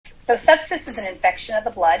So sepsis is an infection of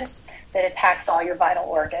the blood that attacks all your vital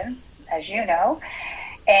organs, as you know,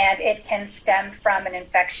 and it can stem from an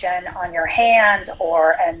infection on your hand,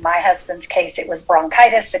 or in my husband's case, it was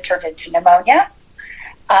bronchitis that turned into pneumonia.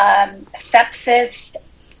 Sepsis,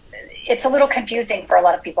 it's a little confusing for a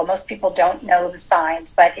lot of people. Most people don't know the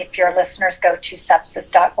signs, but if your listeners go to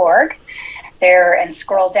sepsis.org there and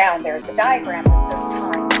scroll down, there's a diagram that says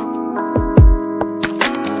time.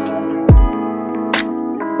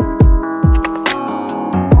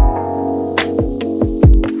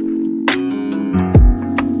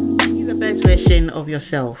 Be the best version of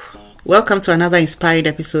yourself. Welcome to another inspiring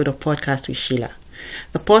episode of Podcast with Sheila,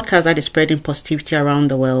 the podcast that is spreading positivity around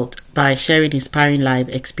the world by sharing inspiring life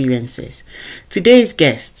experiences. Today's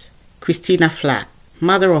guest, Christina Flack,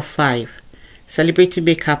 mother of 5, celebrity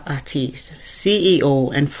makeup artist,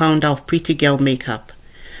 CEO and founder of Pretty Girl Makeup,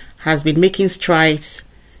 has been making strides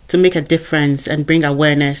to make a difference and bring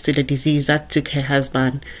awareness to the disease that took her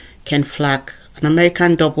husband, Ken Flack, an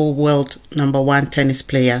American double world #1 tennis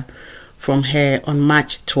player, from her on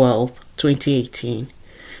March 12, 2018.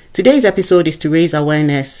 Today's episode is to raise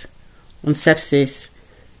awareness on sepsis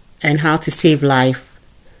and how to save life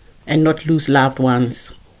and not lose loved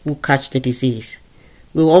ones who catch the disease.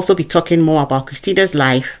 We'll also be talking more about Christina's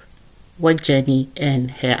life, work journey,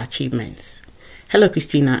 and her achievements. Hello,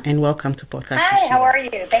 Christina, and welcome to Podcast. Hi, how are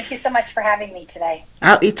you? Thank you so much for having me today.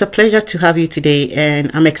 It's a pleasure to have you today,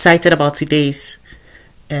 and I'm excited about today's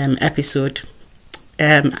episode.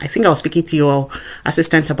 I think I was speaking to your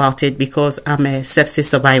assistant about it because I'm a sepsis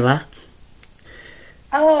survivor.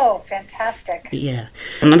 Oh, fantastic. Yeah,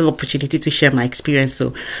 another opportunity to share my experience,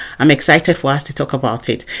 so I'm excited for us to talk about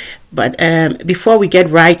it. But before we get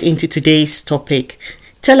right into today's topic,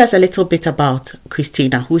 tell us a little bit about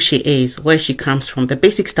Christina, who she is, where she comes from, the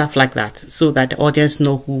basic stuff like that, so that the audience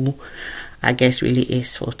know who our guest really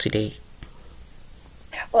is for today.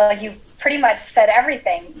 Well, you pretty much said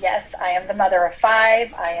everything. Yes, I am the mother of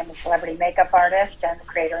 5. I am a celebrity makeup artist and the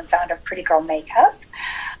creator and founder of Pretty Girl Makeup.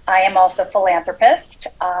 I am also a philanthropist,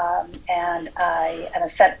 and I am a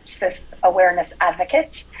sepsis awareness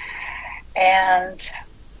advocate. And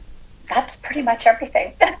that's pretty much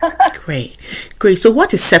everything. Great. So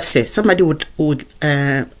what is sepsis? Somebody would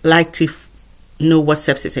like to know what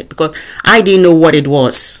sepsis is, because I didn't know what it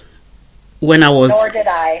was. When I was, Nor did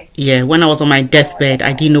I. Yeah, when I was on my deathbed,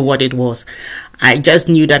 I didn't know what it was. I just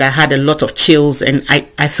knew that I had a lot of chills and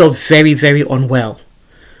I felt very, very unwell.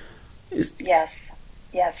 Yes.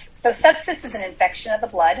 So sepsis is an infection of the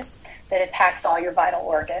blood that attacks all your vital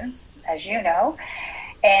organs, as you know,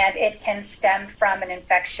 and it can stem from an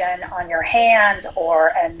infection on your hand,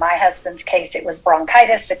 or in my husband's case, it was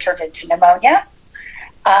bronchitis that turned into pneumonia.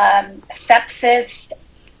 Sepsis,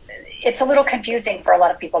 it's a little confusing for a lot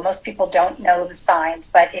of people. Most people don't know the signs,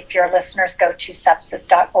 but if your listeners go to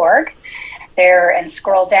sepsis.org there and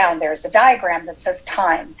scroll down, there's a diagram that says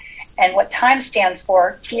time. And what time stands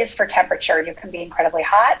for, T is for temperature. You can be incredibly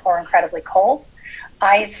hot or incredibly cold.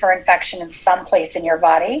 I is for infection in some place in your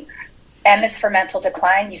body. M is for mental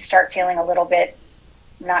decline. You start feeling a little bit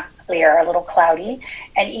not clear, a little cloudy.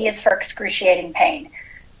 And E is for excruciating pain.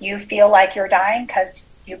 You feel like you're dying because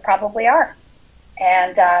you probably are.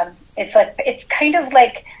 And it's kind of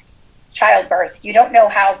like childbirth. You don't know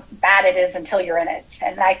how bad it is until you're in it.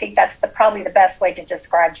 And I think that's probably the best way to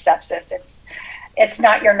describe sepsis. It's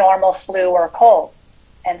not your normal flu or cold.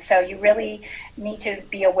 And so you really need to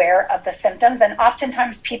be aware of the symptoms. And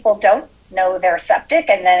oftentimes people don't know they're septic,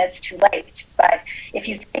 and then it's too late. But if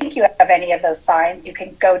you think you have any of those signs, you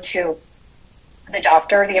can go to the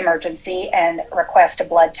doctor, the emergency, and request a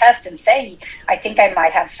blood test and say, I think I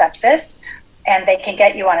might have sepsis. And they can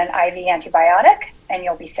get you on an IV antibiotic, and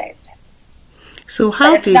you'll be saved. So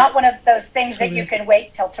how it's not one of those things that you can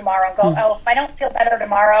wait till tomorrow and go, oh, if I don't feel better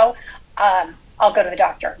tomorrow, I'll go to the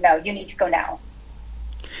doctor. No, you need to go now.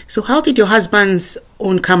 So how did your husband's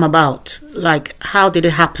own come about? Like, how did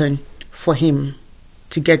it happen for him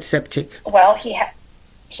to get septic? Well, he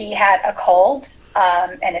had a cold,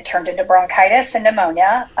 and it turned into bronchitis and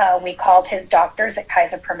pneumonia. We called his doctors at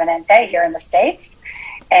Kaiser Permanente here in the States,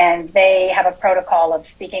 and they have a protocol of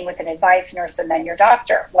speaking with an advice nurse and then your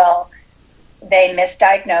doctor. Well, they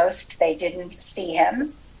misdiagnosed. They didn't see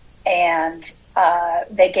him, and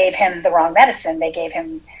they gave him the wrong medicine. They gave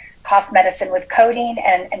him cough medicine with codeine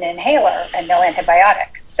and an inhaler and no antibiotic.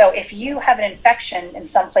 So if you have an infection in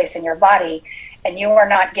some place in your body and you are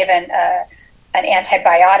not given an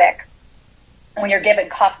antibiotic, when you're given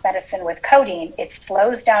cough medicine with codeine, it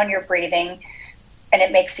slows down your breathing and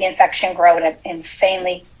it makes the infection grow at an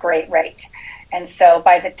insanely great rate. And so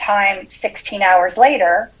by the time 16 hours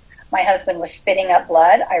later, My husband was spitting up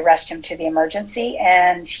blood. I rushed him to the emergency,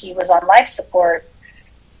 and he was on life support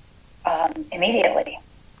immediately.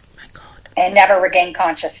 My God. And never regained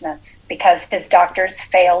consciousness because his doctors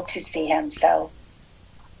failed to see him. So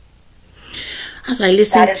as I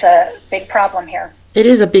listen, that is a big problem here. It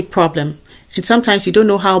is a big problem. And sometimes you don't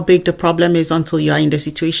know how big the problem is until you are in the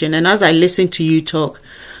situation. And as I listen to you talk,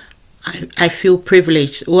 I feel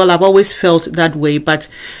privileged. Well, I've always felt that way. But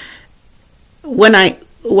when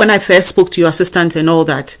I first spoke to your assistant and all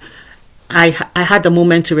that, I had a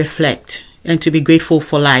moment to reflect and to be grateful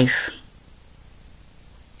for life.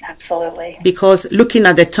 Absolutely. Because looking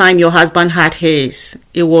at the time your husband had his,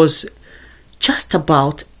 it was just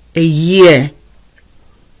about a year.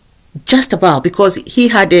 Just about, because he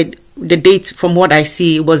had the date, from what I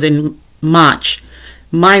see, was in March.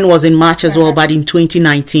 Mine was in March as well, but in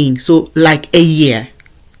 2019. So like a year.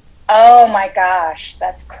 Oh my gosh,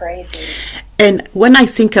 that's crazy. And when I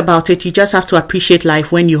think about it, you just have to appreciate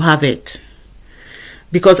life when you have it.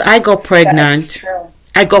 Because I got pregnant.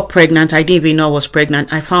 I didn't even know I was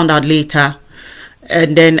pregnant. I found out later.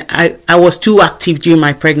 And then I was too active during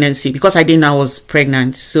my pregnancy because I didn't know I was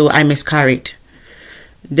pregnant. So I miscarried.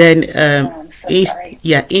 Then,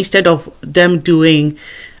 instead of them doing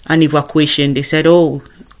an evacuation, they said, oh,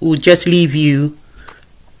 we'll just leave you.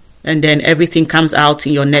 And then everything comes out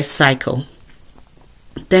in your next cycle.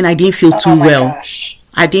 Then I didn't feel too well. Gosh.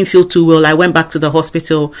 I didn't feel too well. I went back to the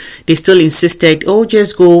hospital. They still insisted, oh,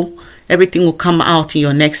 just go. Everything will come out in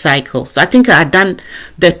your next cycle. So I think I had done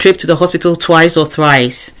the trip to the hospital twice or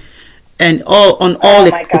thrice. And on all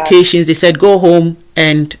occasions, they said, go home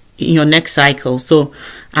and in your next cycle. So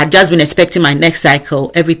I'd just been expecting my next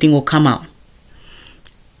cycle. Everything will come out.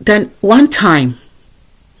 Then one time,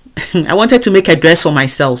 I wanted to make a dress for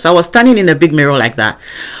myself. So I was standing in a big mirror like that.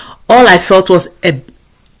 All I felt was a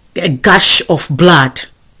gush of blood.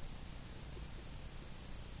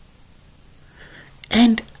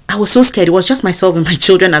 And I was so scared. It was just myself and my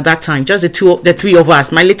children at that time. Just the three of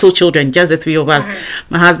us. My little children, just the three of us.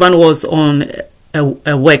 My husband was on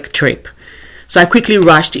a work trip. So I quickly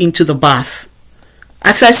rushed into the bath.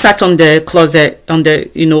 I first sat on the closet, on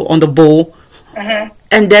the bowl.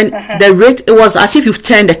 And then it was as if you've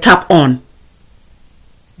turned the tap on.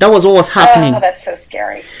 That was what was happening. Oh, that's so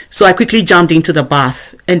scary. So I quickly jumped into the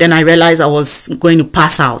bath. And then I realized I was going to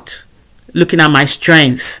pass out, looking at my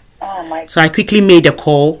strength. Oh my. So I quickly made a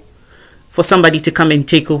call for somebody to come and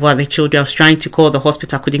take over the children. I was trying to call the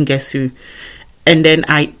hospital. I couldn't get through. And then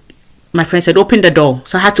my friend said, open the door.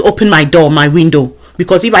 So I had to open my door, my window.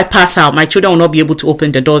 Because if I pass out, my children will not be able to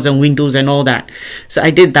open the doors and windows and all that. So I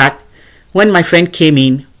did that. When my friend came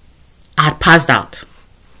in, I had passed out.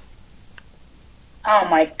 Oh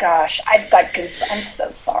my gosh, I've got goose. I'm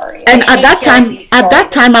so sorry. And at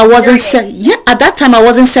that time, I wasn't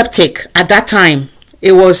septic. At that time,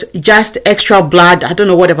 it was just extra blood. I don't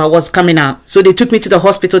know whatever was coming out. So they took me to the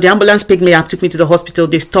hospital. The ambulance picked me up, took me to the hospital.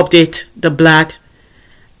 They stopped the blood,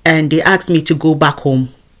 and they asked me to go back home.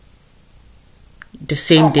 The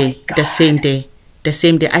same day.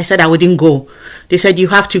 I said I wouldn't go. They said, you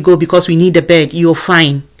have to go because we need a bed. You're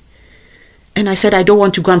fine. And I said, I don't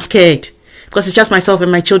want to go. I'm scared because it's just myself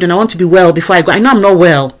and my children. I want to be well before I go. I know I'm not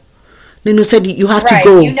well. Then they said, you have to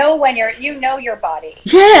go. You know your body.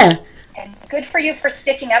 Yeah. And good for you for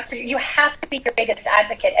sticking up for you. You have to be your biggest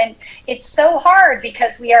advocate. And it's so hard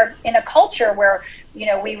because we are in a culture where,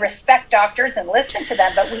 we respect doctors and listen to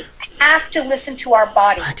them, but we have to listen to our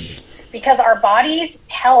bodies. Because our bodies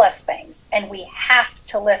tell us things and we have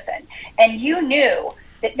to listen. And you knew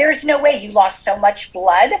that there's no way you lost so much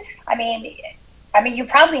blood. I mean, you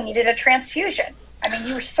probably needed a transfusion. I mean,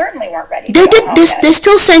 you certainly weren't ready. They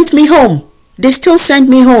still sent me home. That's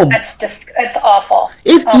awful.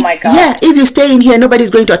 Oh my God. Yeah, if you stay in here, nobody's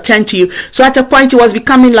going to attend to you. So at a point, it was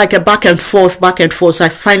becoming like a back and forth. So I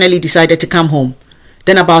finally decided to come home.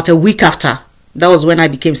 Then about a week after, that was when I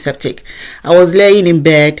became septic. I was laying in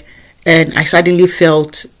bed and I suddenly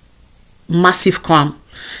felt massive cramp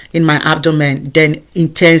in my abdomen, then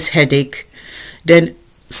intense headache. Then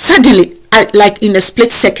suddenly, like in a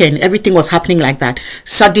split second, everything was happening like that.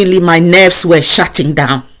 Suddenly, my nerves were shutting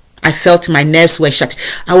down. I felt my nerves were shut.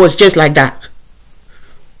 I was just like that.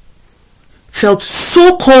 Felt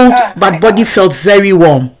so cold, but body felt very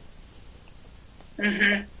warm.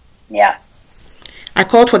 Yeah. I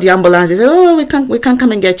called for the ambulance. They said, "Oh, we can't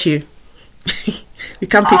come and get you. We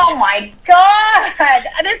can't pick." Oh my God!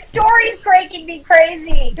 This story's making me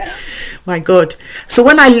crazy. My God! So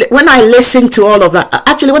when I listened to all of that,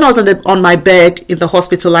 actually, when I was on my bed in the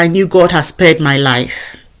hospital, I knew God has spared my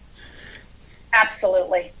life.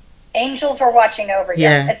 Absolutely. Angels were watching over you.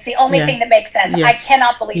 Yeah. It's the only thing that makes sense. Yeah. I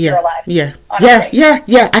cannot believe you're alive. Yeah. Honestly.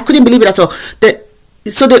 Yeah. I couldn't believe it at all.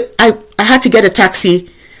 I had to get a taxi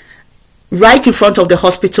right in front of the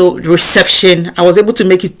hospital reception. I was able to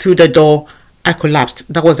make it through the door. I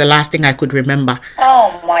collapsed. That was the last thing I could remember.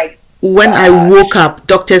 Oh my. When I woke up,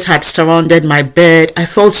 doctors had surrounded my bed. I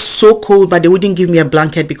felt so cold, but they wouldn't give me a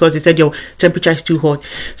blanket because they said your temperature is too hot.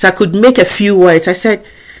 So I could make a few words. I said,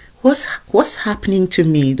 what's happening to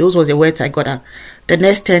me? Those were the words I got out. The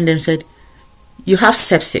nurse turned and said, you have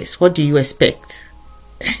sepsis. What do you expect?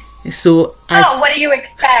 So what do you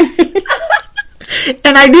expect?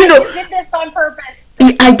 And I didn't know. You did this on purpose.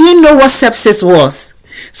 I didn't know what sepsis was.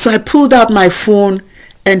 So I pulled out my phone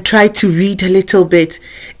and tried to read a little bit.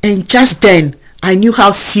 And just then, I knew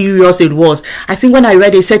how serious it was. I think when I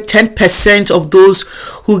read it said 10% of those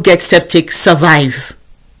who get septic survive.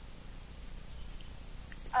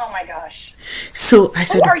 Oh my gosh. So I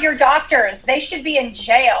said, who are your doctors? They should be in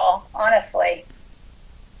jail, honestly.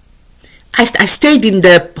 I stayed in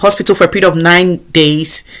the hospital for a period of 9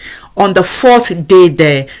 days. On the 4th day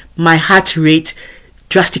there, my heart rate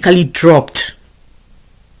drastically dropped.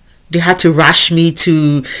 They had to rush me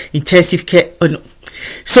to intensive care. Oh, no.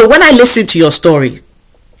 So when I listened to your story,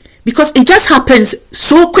 because it just happens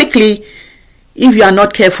so quickly, if you are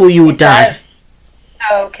not careful, you will die.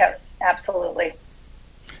 Okay, absolutely.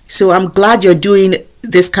 So I'm glad you're doing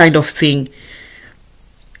this kind of thing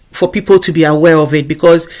for people to be aware of it,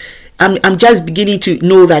 because I'm just beginning to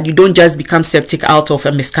know that you don't just become septic out of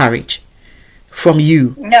a miscarriage from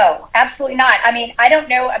you. No, absolutely not. I mean, I don't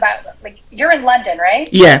know about, like, you're in London, right?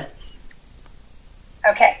 Yeah.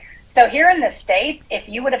 Okay. So here in the States, if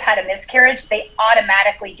you would have had a miscarriage, they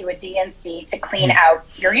automatically do a DNC to clean out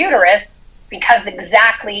your uterus because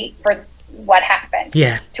exactly for what happened.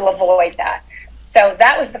 Yeah. To avoid that. So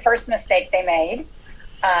that was the first mistake they made.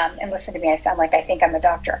 And listen to me, I sound like I think I'm a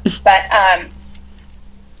doctor. But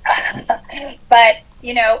but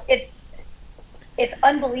you know, it's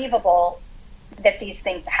unbelievable that these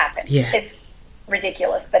things happen. Yeah. It's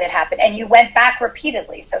ridiculous that it happened. And you went back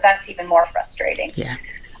repeatedly, so that's even more frustrating. Yeah.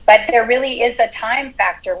 But there really is a time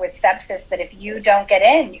factor with sepsis that if you don't get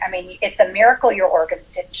in, I mean, it's a miracle your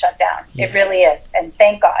organs didn't shut down. Yeah. It really is. And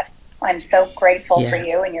thank God. I'm so grateful for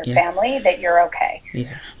you and your family that you're okay.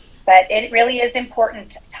 Yeah. But it really is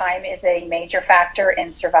important. Time is a major factor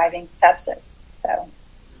in surviving sepsis. So.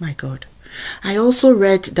 My God. I also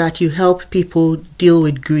read that you help people deal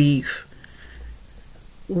with grief.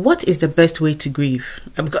 What is the best way to grieve?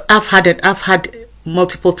 I've had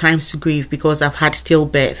multiple times to grieve because I've had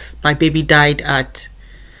stillbirth. My baby died at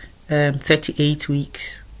 38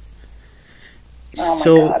 weeks. Oh my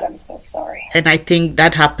God, I'm so sorry. And I think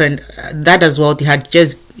that happened, that as well, they had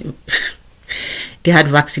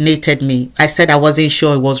vaccinated me. I said I wasn't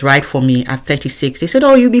sure it was right for me at 36. They said,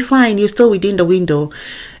 oh, you'll be fine. You're still within the window.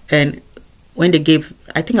 And when they gave,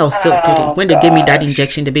 I think I was still 30. When they gave me that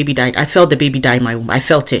injection, the baby died. I felt the baby die in my womb. I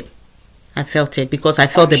felt it because I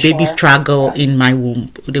felt the baby struggle in my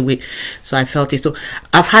womb. So I felt it. So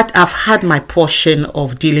I've had my portion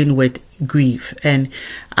of dealing with grief, and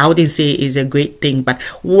I wouldn't say it's a great thing, but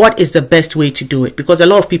what is the best way to do it? Because a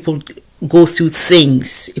lot of people go through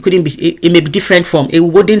things. It may be different from, it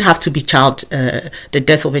wouldn't have to be the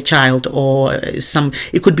death of a child or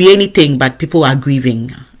it could be anything, but people are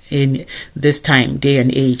grieving in this time, day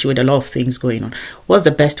and age, with a lot of things going on. What's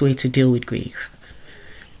the best way to deal with grief?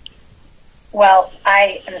 Well,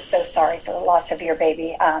 I am so sorry for the loss of your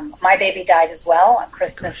baby. My baby died as well on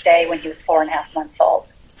Christmas Day when he was 4.5 months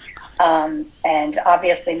old. And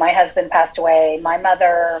obviously my husband passed away, my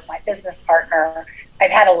mother, my business partner.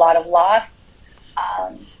 I've had a lot of loss.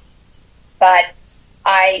 But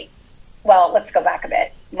let's go back a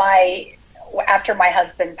bit. After my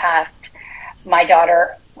husband passed, my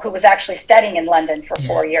daughter, who was actually studying in London for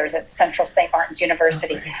 4 years at Central St. Martin's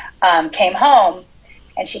University, came home,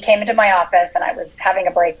 and she came into my office, and I was having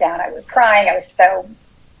a breakdown. I was crying. I was so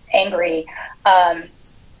angry.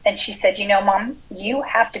 And she said, you know, Mom, you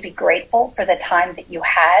have to be grateful for the time that you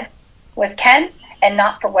had with Ken and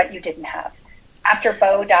not for what you didn't have. After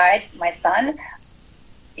Bo died, my son,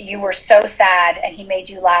 you were so sad, and he made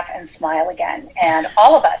you laugh and smile again. And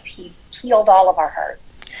all of us, he healed all of our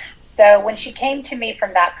hearts. So when she came to me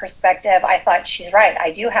from that perspective, I thought, she's right. I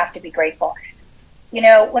do have to be grateful. You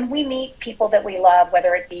know, when we meet people that we love,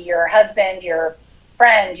 whether it be your husband, your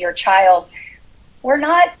friend, your child, we're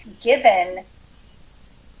not given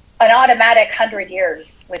an automatic 100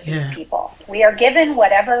 years with these people. We are given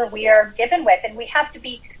whatever we are given with, and we have to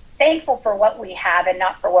be thankful for what we have and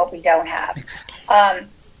not for what we don't have. Exactly.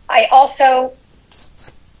 I also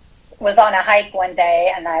was on a hike one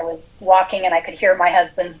day, and I was walking, and I could hear my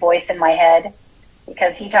husband's voice in my head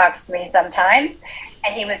because he talks to me sometimes.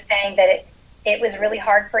 And he was saying that it was really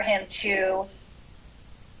hard for him to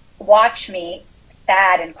watch me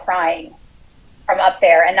sad and crying from up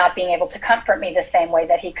there and not being able to comfort me the same way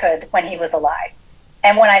that he could when he was alive.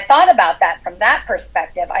 And when I thought about that from that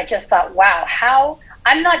perspective, I just thought, wow, how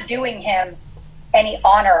I'm not doing him any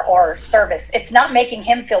honor or service. It's not making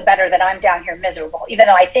him feel better that I'm down here miserable, even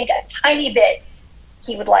though I think a tiny bit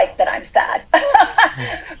he would like that I'm sad.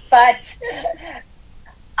 But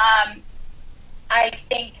I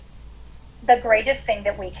think the greatest thing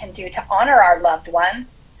that we can do to honor our loved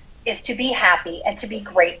ones is to be happy and to be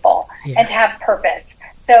grateful and to have purpose.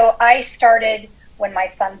 So I started, when my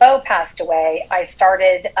son Bo passed away, I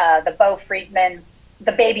started the Bo Friedman,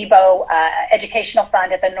 the Baby Bo Educational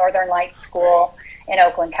Fund at the Northern Lights School in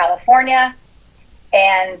Oakland, California.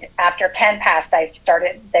 And after Ken passed, I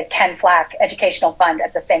started the Ken Flack Educational Fund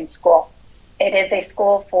at the same school. It is a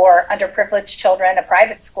school for underprivileged children, a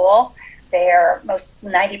private school. Most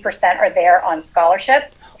 90% are there on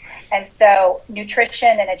scholarship. And so nutrition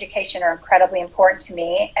and education are incredibly important to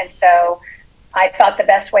me. And so I thought the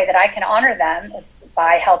best way that I can honor them is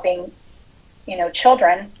by helping,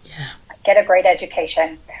 children get a great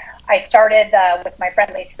education. I started with my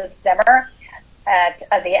friend Lisa Zimmer at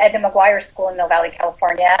the Edna McGuire School in Mill Valley,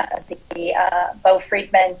 California, the Bo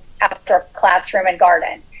Friedman Outdoor Classroom and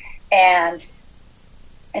Garden. And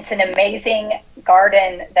it's an amazing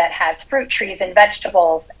garden that has fruit trees and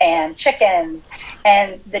vegetables and chickens,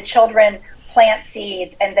 and the children plant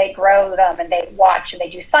seeds and they grow them and they watch and they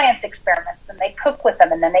do science experiments and they cook with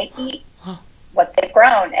them and then they eat what they've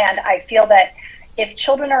grown. And I feel that if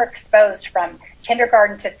children are exposed from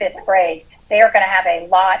kindergarten to 5th grade, they are going to have a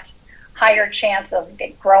lot higher chance of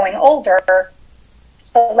growing older,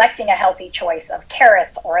 selecting a healthy choice of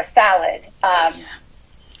carrots or a salad.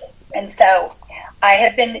 And so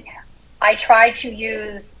I try to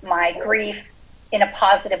use my grief in a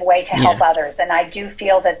positive way to help others. And I do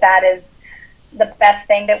feel that that is the best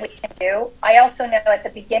thing that we can do. I also know at the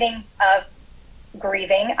beginnings of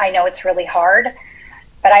grieving, I know it's really hard,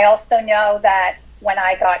 but I also know that when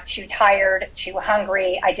I got too tired, too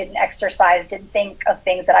hungry, I didn't exercise, didn't think of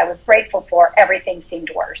things that I was grateful for, everything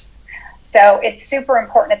seemed worse. So it's super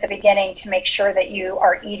important at the beginning to make sure that you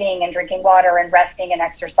are eating and drinking water and resting and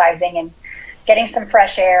exercising and getting some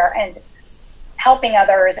fresh air and helping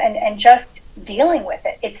others and just dealing with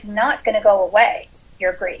it. It's not going to go away,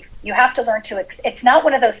 your grief. You have to learn to, it's not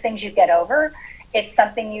one of those things you get over. It's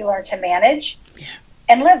something you learn to manage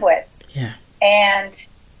and live with. Yeah. And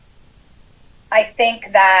I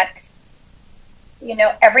think that,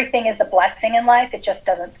 everything is a blessing in life. It just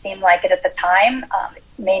doesn't seem like it at the time.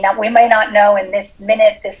 We may not know in this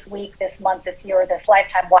minute, this week, this month, this year, or this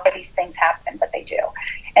lifetime why these things happen, but they do.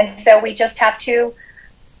 And so we just have to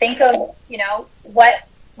think of, what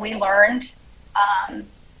we learned and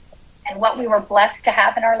what we were blessed to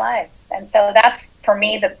have in our lives. And so that's, for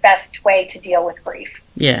me, the best way to deal with grief.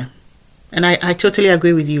 Yeah. And I totally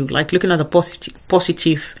agree with you. Like looking at the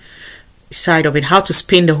positive side of it, how to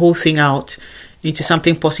spin the whole thing out into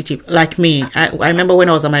something positive. Like me, I remember when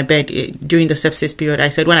I was on my bed during the sepsis period, I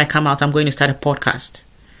said, when I come out, I'm going to start a podcast,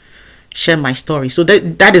 share my story. So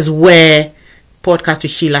that is where Podcast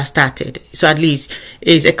with Sheila started. So at least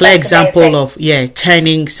is a clear example of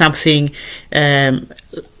turning something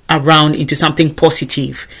around into something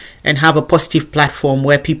positive and have a positive platform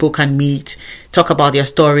where people can meet, talk about their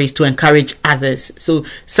stories to encourage others. So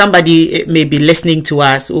somebody may be listening to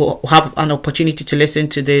us or have an opportunity to listen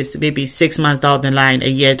to this maybe 6 months down the line, a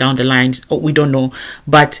year down the line, we don't know.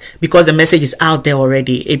 But because the message is out there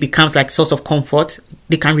already, it becomes like source of comfort.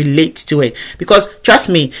 They can relate to it. Because trust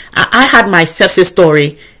me, I had my sepsis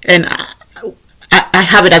story and I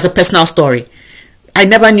have it as a personal story. I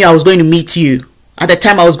never knew I was going to meet you. At the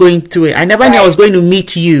time I was going through it, I never knew I was going to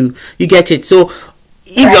meet you. You get it? So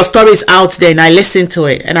if your story is out there and I listen to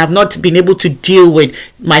it and I've not been able to deal with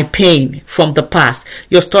my pain from the past,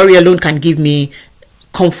 your story alone can give me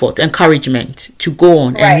comfort, encouragement to go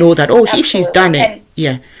on and know that, if she's done it.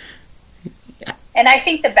 And I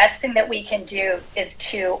think the best thing that we can do is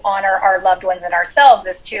to honor our loved ones and ourselves,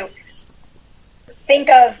 is to think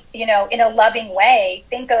of, in a loving way,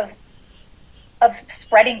 think of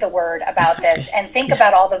spreading the word about this and think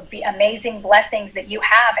about all the amazing blessings that you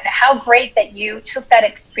have and how great that you took that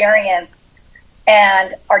experience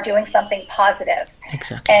and are doing something positive.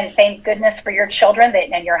 Exactly. And thank goodness for your children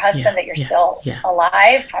and your husband that you're still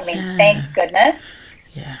alive. I mean, thank goodness.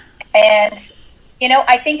 Yeah. And,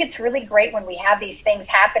 I think it's really great when we have these things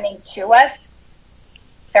happening to us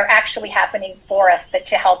they're actually happening for us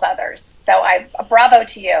to help others. So bravo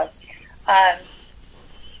to you.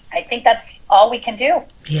 I think that's all we can do.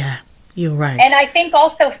 Yeah, you're right. And I think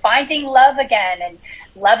also finding love again and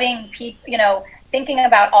loving people, thinking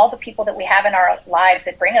about all the people that we have in our lives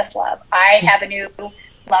that bring us love. I have a new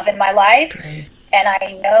love in my life, and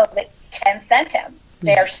I know that Ken sent him.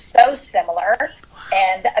 They are so similar,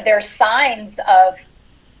 and there's signs of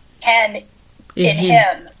Ken in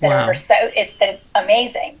him that are it's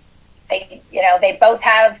amazing. They both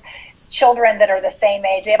have children that are the same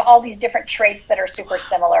age. They have all these different traits that are super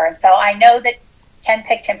similar, and so I know that Ken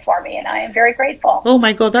picked him for me, and I am very grateful. Oh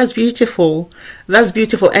my God, that's beautiful. That's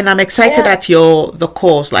beautiful, and I'm excited at the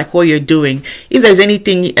course, like what you're doing. If there's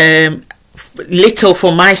anything little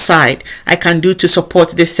from my side I can do to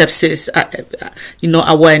support this sepsis,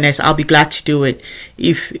 awareness, I'll be glad to do it.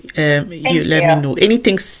 If you let me know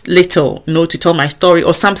anything little, to tell my story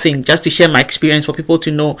or something, just to share my experience for people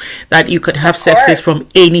to know that you could have sepsis from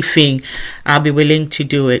anything, I'll be willing to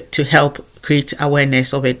do it to help create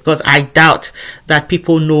awareness of it, because I doubt that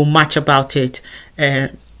people know much about it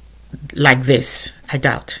like this. I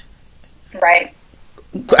doubt. Right.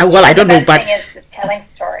 Well, I don't know, but is telling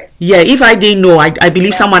stories. Yeah, if I didn't know, I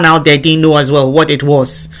believe someone out there didn't know as well what it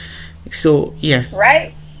was. So yeah.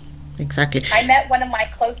 Right. Exactly. I met one of my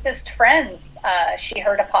closest friends. She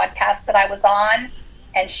heard a podcast that I was on,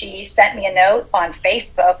 and she sent me a note on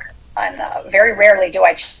Facebook. Very rarely do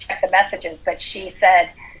I check the messages, but she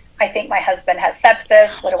said, "I think my husband has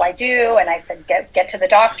sepsis. What do I do?" And I said, "Get to the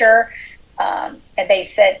doctor." And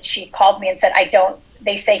she called me and said,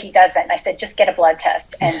 they say he doesn't. And I said, "Just get a blood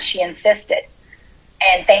test." And she insisted.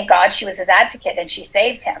 And thank God she was his advocate, and she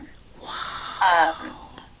saved him.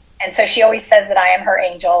 And so she always says that I am her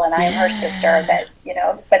angel and I am her sister.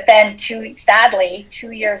 But then sadly, 2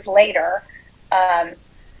 years later,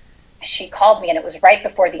 she called me, and it was right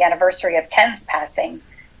before the anniversary of Ken's passing.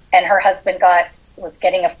 And her husband was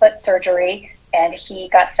getting a foot surgery, and he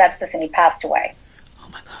got sepsis, and he passed away. Oh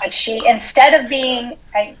my God. But she, instead of being,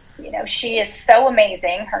 she is so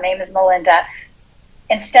amazing. Her name is Melinda.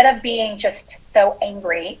 Instead of being just so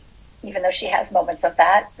angry, even though she has moments of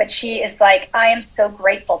that, but she is like, I am so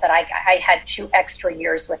grateful that I had 2 extra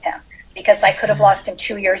years with him, because I could have lost him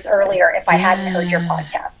 2 years earlier if I hadn't heard your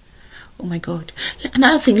podcast. Oh my God.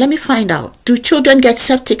 Another thing, let me find out. Do children get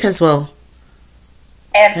septic as well?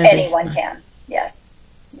 Anyone can, yes.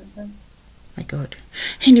 Mm-hmm. My God.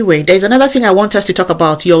 Anyway, there's another thing I want us to talk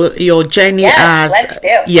about, your journey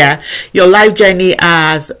your life journey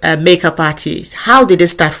as a makeup artist. How did it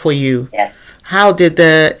start for you? Yes. How did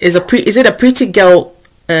is it a Pretty Girl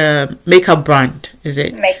makeup brand? Is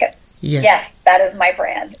it? Makeup. Yeah. Yes, that is my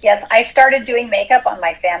brand. Yes, I started doing makeup on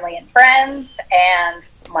my family and friends, and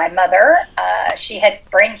my mother, she had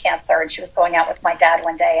brain cancer, and she was going out with my dad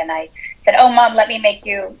one day, and I said, "Oh, Mom, let me make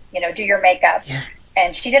you, do your makeup." Yeah.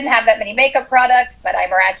 And she didn't have that many makeup products, but I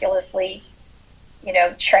miraculously,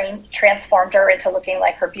 transformed her into looking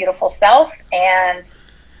like her beautiful self. And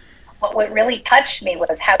what really touched me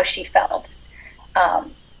was how she felt,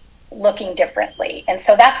 looking differently. And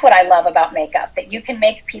so that's what I love about makeup, that you can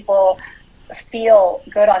make people feel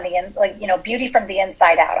good on the beauty from the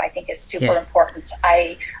inside out, I think is super important.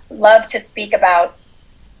 I love to speak about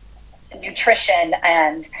nutrition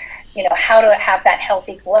and how to have that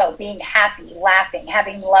healthy glow, being happy, laughing,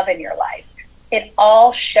 having love in your life. It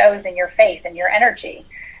all shows in your face and your energy.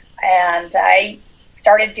 And I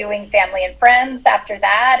started doing family and friends after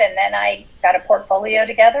that, and then I got a portfolio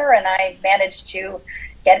together, and I managed to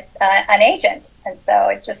get an agent. And so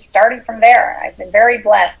it just started from there. I've been very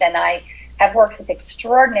blessed, and I have worked with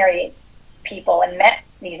extraordinary people and met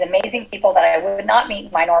these amazing people that I would not meet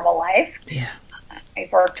in my normal life. Yeah.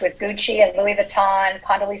 I've worked with Gucci and Louis Vuitton,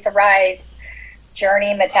 Condoleezza Rice,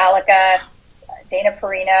 Journey, Metallica, Dana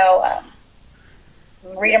Perino,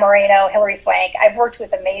 Rita Moreno, Hilary Swank. I've worked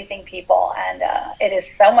with amazing people, and it is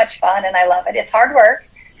so much fun, and I love it. It's hard work.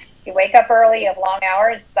 You wake up early, you have long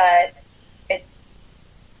hours, but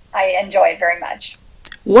I enjoy it very much.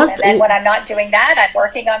 And then when I'm not doing that, I'm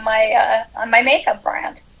working on my makeup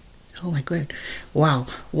brand. Oh my God. Wow.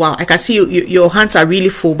 I can see your hands are really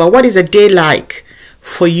full. But what is a day like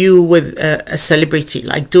for you with a celebrity,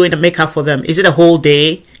 like doing the makeup for them? Is it a whole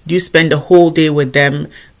day? Do you spend the whole day with them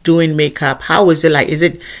doing makeup? How is it like? Is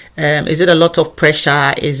it a lot of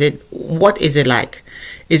pressure? What is it like?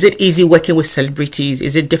 Is it easy working with celebrities?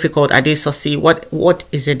 Is it difficult? Are they saucy? What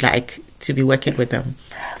is it like to be working with them?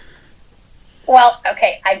 Well,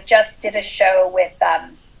 okay, I just did a show with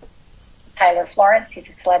Tyler Florence. He's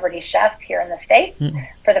a celebrity chef here in the States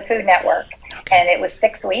for the Food Network. Okay. And it was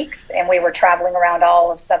 6 weeks, and we were traveling around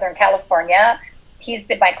all of Southern California, He's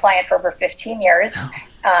been my client for over 15 years.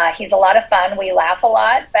 He's a lot of fun. We laugh a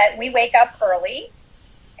lot, but we wake up early,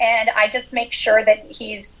 and I just make sure that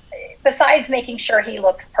besides making sure he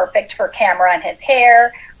looks perfect for camera and his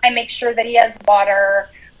hair, I make sure that he has water,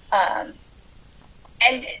 and,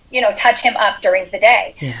 touch him up during the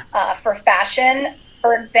day. Yeah. For fashion,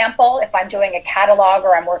 for example, if I'm doing a catalog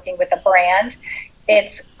or I'm working with a brand,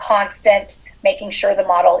 it's constant making sure the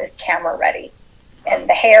model is camera ready. And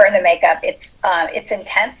the hair and the makeup, it's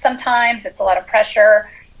intense sometimes. It's a lot of pressure.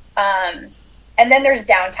 And then there's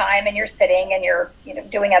downtime, and you're sitting and you're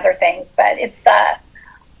doing other things. But it's a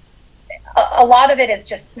lot of it is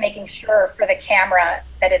just making sure for the camera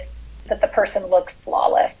that the person looks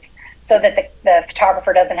flawless, so that the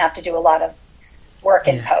photographer doesn't have to do a lot of work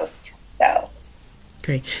in post. So.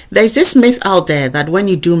 Okay. There's this myth out there that when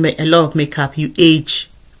you do a lot of makeup, you age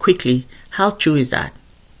quickly. How true is that?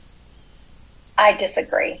 I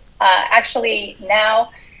disagree. Actually,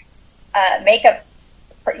 now makeup,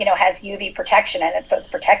 has UV protection in it, so it's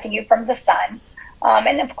protecting you from the sun.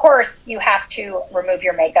 And of course, you have to remove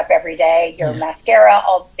your makeup every day, your mascara,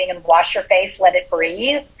 all the thing, and wash your face, let it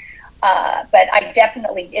breathe. But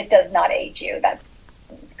it does not age you. That's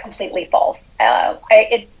completely false.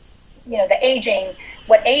 The aging,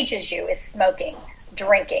 what ages you is smoking,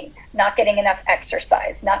 drinking, not getting enough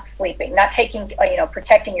exercise, not sleeping, not taking,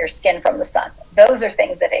 protecting your skin from the sun. Those are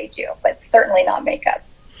things that age you, but certainly not makeup.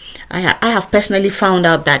 I have personally found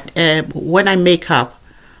out that when I make up,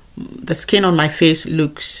 the skin on my face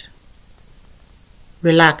looks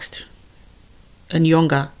relaxed and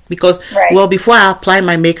younger. Because, before I apply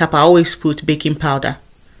my makeup, I always put baking powder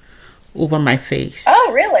over my face.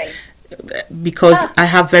 Oh, really? Because I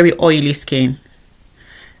have very oily skin.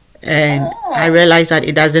 And I realize that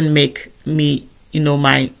it doesn't make me,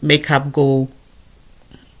 my makeup go,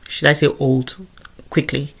 should I say, old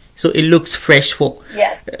quickly. So it looks fresh for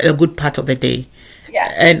a good part of the day.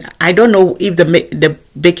 Yeah. And I don't know if the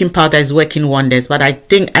baking powder is working wonders, but I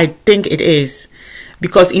think it is.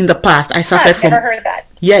 Because in the past, I suffered from... I've never heard that.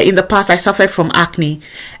 Yeah, in the past, I suffered from acne,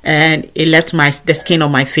 and it left the skin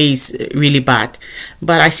on my face really bad.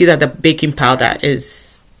 But I see that the baking powder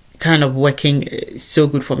is kind of working so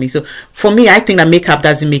good for me. So for me, I think that makeup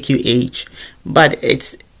doesn't make you age. But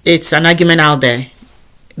it's an argument out there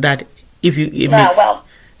that if you...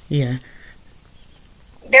 Yeah.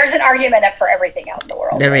 There's an argument for everything out in the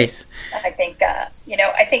world. There is. I think,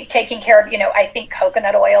 I think taking care of, I think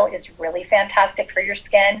coconut oil is really fantastic for your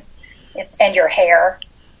skin and your hair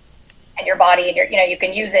and your body. And you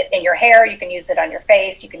can use it in your hair. You can use it on your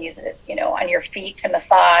face. You can use it, on your feet to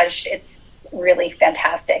massage. It's really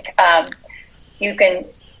fantastic. You could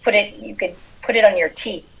put it on your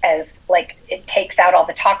teeth as it takes out all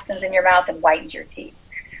the toxins in your mouth and whitens your teeth.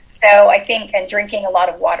 So I think, and drinking a lot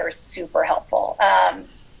of water is super helpful.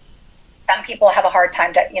 Some people have a hard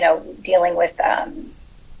time, dealing with,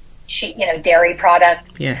 dairy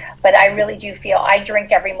products. Yeah. But I really do feel I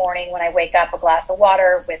drink every morning when I wake up a glass of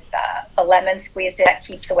water with a lemon squeezed in. That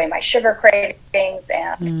keeps away my sugar cravings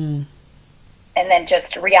and then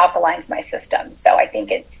just realkalines my system. So I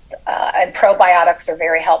think and probiotics are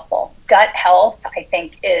very helpful. Gut health, I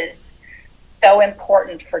think, is so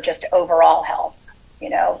important for just overall health.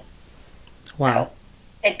 Wow. So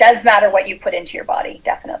it does matter what you put into your body,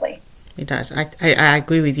 definitely. It does. I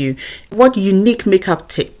agree with you. What unique makeup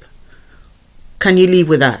tip can you leave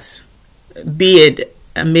with us? Be it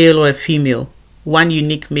a male or a female, one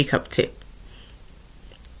unique makeup tip.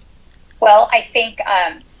 Well, I think,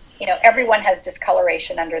 everyone has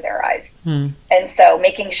discoloration under their eyes. And so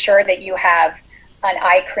making sure that you have an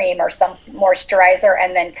eye cream or some moisturizer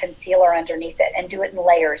and then concealer underneath it, and do it in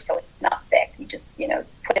layers so it's not thick. You just,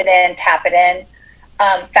 put it in, tap it in.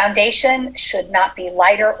 Foundation should not be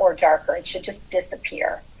lighter or darker. It should just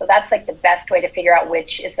disappear. So that's the best way to figure out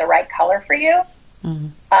which is the right color for you.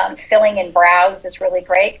 Filling in brows is really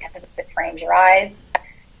great because it frames your eyes.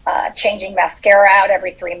 Changing mascara out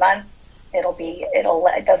every 3 months.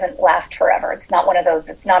 It doesn't last forever. It's not one of those.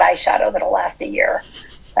 It's not eyeshadow that'll last a year.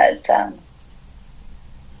 But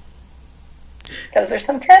those are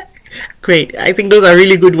some tips. Great. I think those are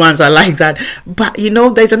really good ones. I like that. But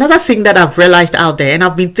there's another thing that I've realized out there, and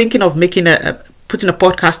I've been thinking of putting a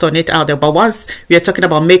podcast on it out there. But once we are talking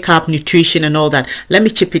about makeup, nutrition and all that, let me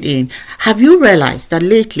chip it in. Have you realized that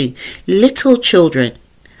lately little children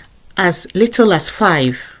as little as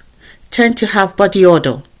 5 tend to have body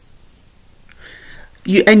odor?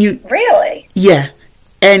 Really? Yeah.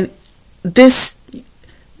 And this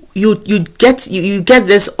you get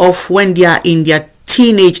this off when they are in their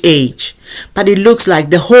teenage age, but it looks like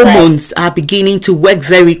the hormones are beginning to work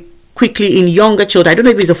very quickly in younger children. I don't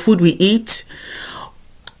know if it's the food we eat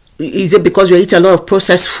is it because we eat a lot of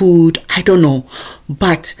processed food? I don't know.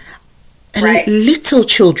 But little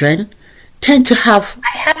children tend to have...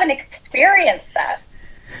 I haven't experienced that.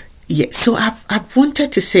 Yeah, so I've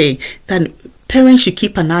wanted to say that parents should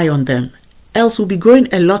keep an eye on them. Else we'll be growing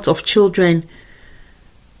a lot of children,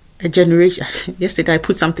 a generation... Yesterday I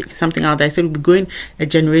put something out there. I said we'll be growing a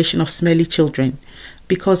generation of smelly children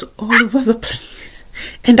because all over the place.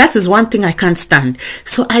 And that is one thing I can't stand.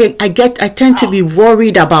 So I tend to be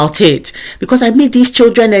worried about it because I meet these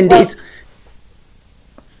children and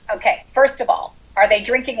okay, first of all, are they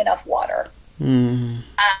drinking enough water?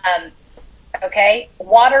 Okay,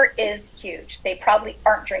 water is huge. They probably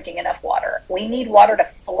aren't drinking enough water. We need water to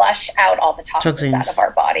flush out all the toxins out of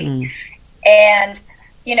our body. And,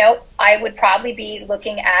 you know, I would probably be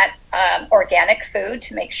looking at organic food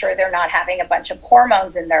to make sure they're not having a bunch of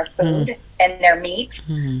hormones in their food and their meat.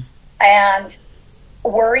 And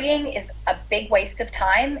worrying is a big waste of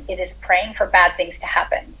time. It is praying for bad things to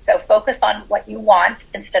happen. So focus on what you want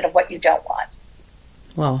instead of what you don't want.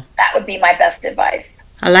 Wow. That would be my best advice.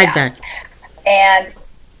 I like that. And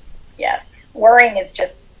yes, worrying is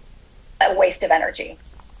just a waste of energy.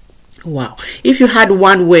 Wow. If you had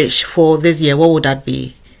one wish for this year, what would that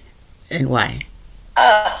be and why?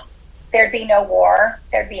 There'd be no war.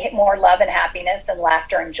 There'd be more love and happiness and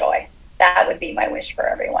laughter and joy. That would be my wish for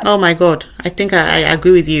everyone. Oh my God. I think I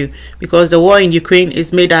agree with you because the war in Ukraine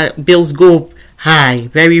is made our bills go high,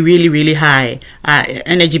 really, really high.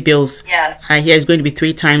 Energy bills. Yes. Here is going to be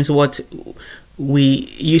 3 times what we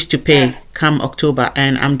used to pay come October,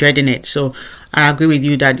 and I'm dreading it. So I agree with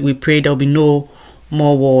you that we pray there'll be no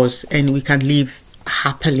more wars and we can live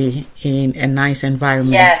happily in a nice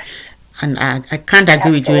environment. Yes. And I can't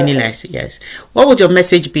agree with you any less. Yes. What would your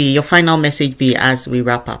message be, your final message be as we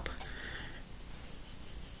wrap up?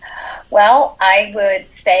 Well, I would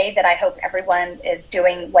say that I hope everyone is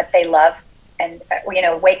doing what they love and, you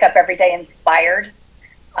know, wake up every day inspired,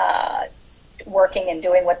 working and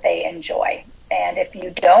doing what they enjoy. And if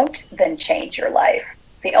you don't, then change your life.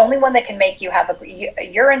 The only one that can make you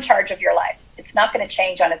you're in charge of your life. It's not going to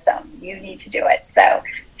change on its own. You need to do it. So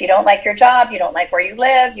if you don't like your job, you don't like where you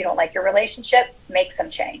live, you don't like your relationship, make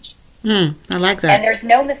some change. I like that. And there's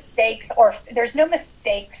no mistakes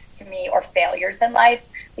to me or failures in life.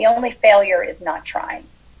 The only failure is not trying.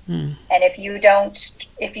 And if you don't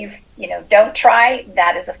try,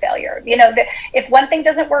 that is a failure. You know, if one thing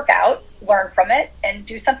doesn't work out, learn from it and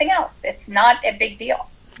do something else. It's not a big deal.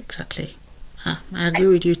 Exactly. I agree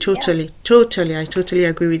with you totally. I totally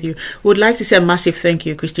agree with you. Would like to say a massive thank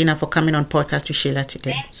you, Christina, for coming on Podcast with Sheila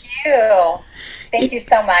today. Thank you. Thank you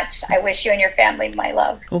so much. I wish you and your family my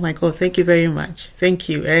love. Oh my God, thank you very much. Thank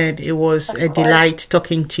you, Ed. It was a delight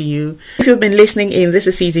talking to you. If you've been listening in, this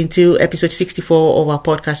is season 2, episode 64 of our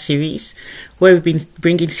podcast series, where we've been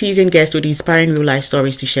bringing seasoned guests with inspiring real life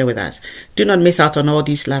stories to share with us. Do not miss out on all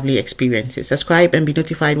these lovely experiences. Subscribe and be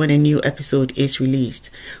notified when a new episode is released.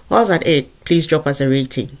 Whilst at it, please drop us a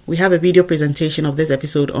rating. We have a video presentation of this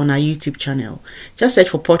episode on our YouTube channel. Just search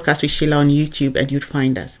for Podcast with Sheila on YouTube and you'd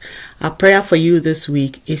find us. Our prayer for you this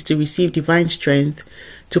week is to receive divine strength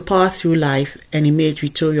to power through life and emerge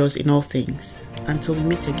victorious in all things. Until we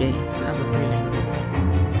meet again, have a